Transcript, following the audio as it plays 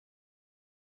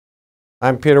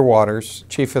I'm Peter Waters,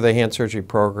 Chief of the Hand Surgery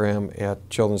Program at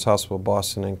Children's Hospital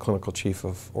Boston and Clinical Chief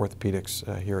of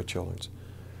Orthopedics here at Children's.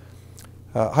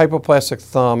 Hypoplastic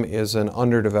thumb is an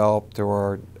underdeveloped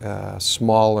or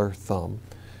smaller thumb.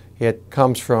 It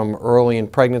comes from early in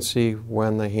pregnancy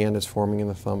when the hand is forming and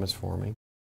the thumb is forming.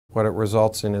 What it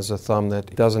results in is a thumb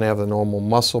that doesn't have the normal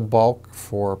muscle bulk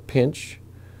for pinch,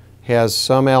 has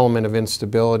some element of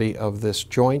instability of this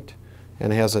joint,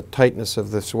 and has a tightness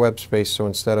of this web space, so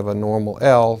instead of a normal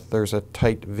L, there's a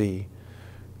tight V.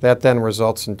 That then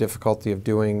results in difficulty of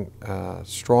doing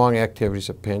strong activities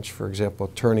of pinch, for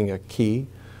example, turning a key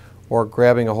or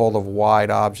grabbing a hold of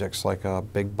wide objects like a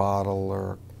big bottle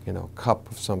or cup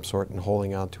of some sort and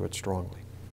holding onto it strongly.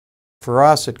 For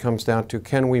us, it comes down to,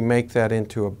 can we make that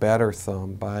into a better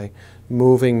thumb by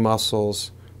moving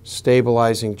muscles,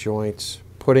 stabilizing joints,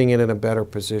 putting it in a better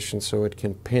position so it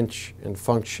can pinch and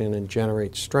function and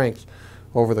generate strength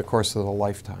over the course of the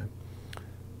lifetime.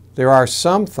 There are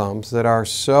some thumbs that are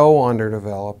so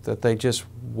underdeveloped that they just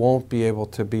won't be able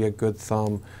to be a good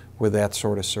thumb with that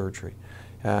sort of surgery.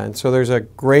 And so there's a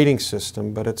grading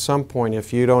system, but at some point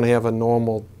if you don't have a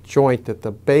normal joint at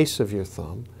the base of your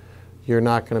thumb, you're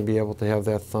not going to be able to have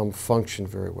that thumb function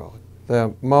very well.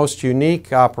 The most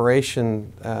unique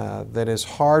operation that is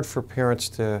hard for parents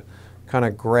to kind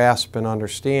of grasp and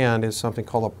understand is something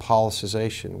called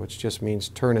aplasia, which just means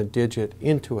turn a digit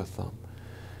into a thumb.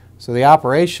 So the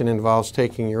operation involves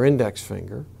taking your index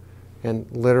finger and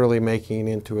literally making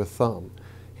it into a thumb.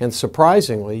 And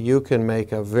surprisingly, you can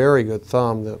make a very good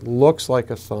thumb that looks like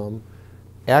a thumb,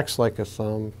 acts like a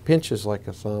thumb, pinches like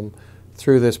a thumb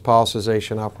through this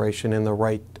aplasia operation in the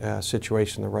right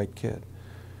situation, the right kid.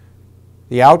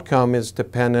 The outcome is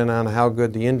dependent on how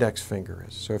good the index finger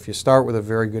is. So if you start with a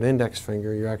very good index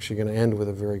finger, you're actually going to end with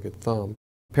a very good thumb.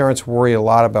 Parents worry a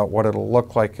lot about what it'll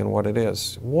look like and what it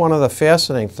is. One of the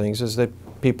fascinating things is that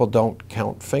people don't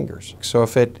count fingers. So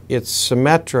if it's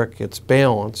symmetric, it's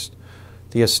balanced,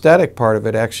 the aesthetic part of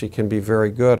it actually can be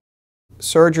very good.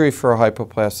 Surgery for a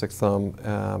hypoplastic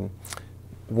thumb,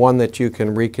 one that you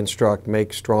can reconstruct,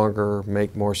 make stronger,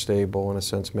 make more stable, in a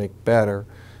sense make better,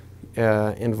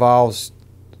 involves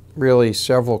really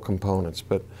several components,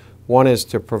 but one is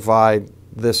to provide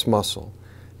this muscle.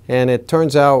 And it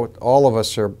turns out all of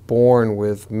us are born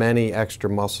with many extra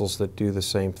muscles that do the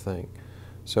same thing.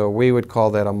 So we would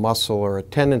call that a muscle or a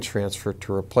tendon transfer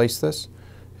to replace this,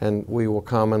 and we will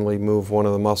commonly move one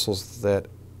of the muscles that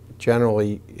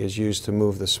generally is used to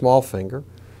move the small finger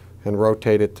and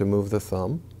rotate it to move the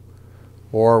thumb.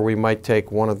 Or we might take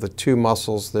one of the two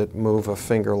muscles that move a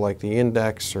finger like the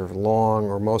index or long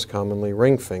or most commonly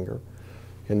ring finger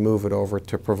and move it over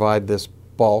to provide this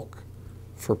bulk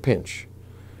for pinch.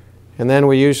 And then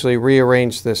we usually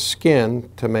rearrange this skin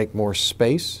to make more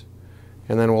space,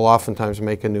 and then we'll oftentimes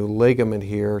make a new ligament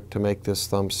here to make this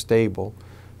thumb stable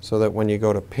so that when you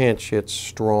go to pinch it's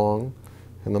strong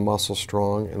and the muscle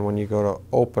strong, and when you go to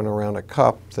open around a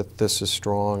cup that this is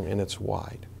strong and it's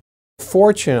wide.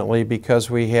 Fortunately, because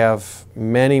we have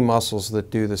many muscles that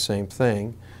do the same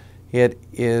thing, it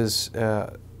is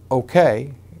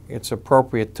okay, it's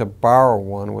appropriate to borrow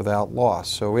one without loss.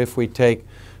 So if we take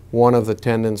one of the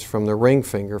tendons from the ring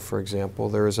finger, for example,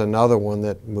 there is another one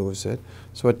that moves it,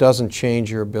 so it doesn't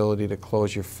change your ability to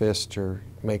close your fist or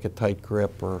make a tight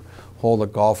grip or hold a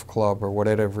golf club or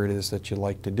whatever it is that you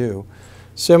like to do.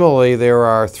 Similarly, there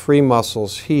are three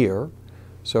muscles here.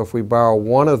 So if we borrow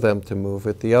one of them to move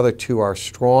it, the other two are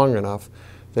strong enough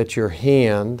that your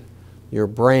hand, your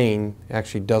brain,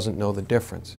 actually doesn't know the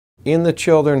difference. In the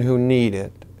children who need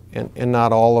it, and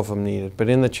not all of them need it, but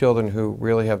in the children who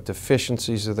really have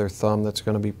deficiencies of their thumb that's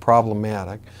going to be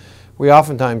problematic, we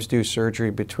oftentimes do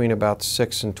surgery between about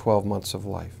 6 and 12 months of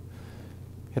life.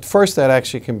 At first that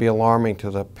actually can be alarming to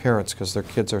the parents because their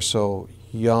kids are so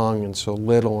young and so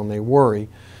little and they worry.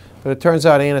 But it turns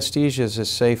out anesthesia is as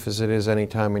safe as it is any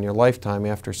time in your lifetime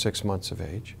after 6 months of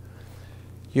age.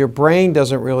 Your brain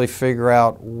doesn't really figure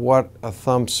out what a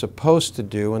thumb's supposed to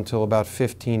do until about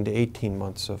 15 to 18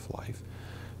 months of life.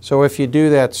 So if you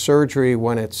do that surgery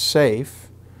when it's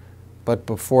safe, but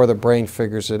before the brain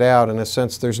figures it out, in a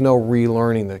sense there's no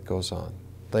relearning that goes on.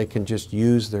 They can just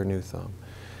use their new thumb.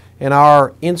 And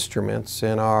our instruments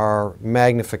and our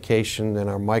magnification and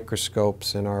our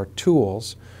microscopes and our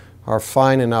tools are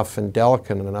fine enough and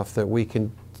delicate enough that we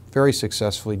can very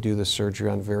successfully do the surgery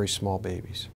on very small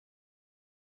babies.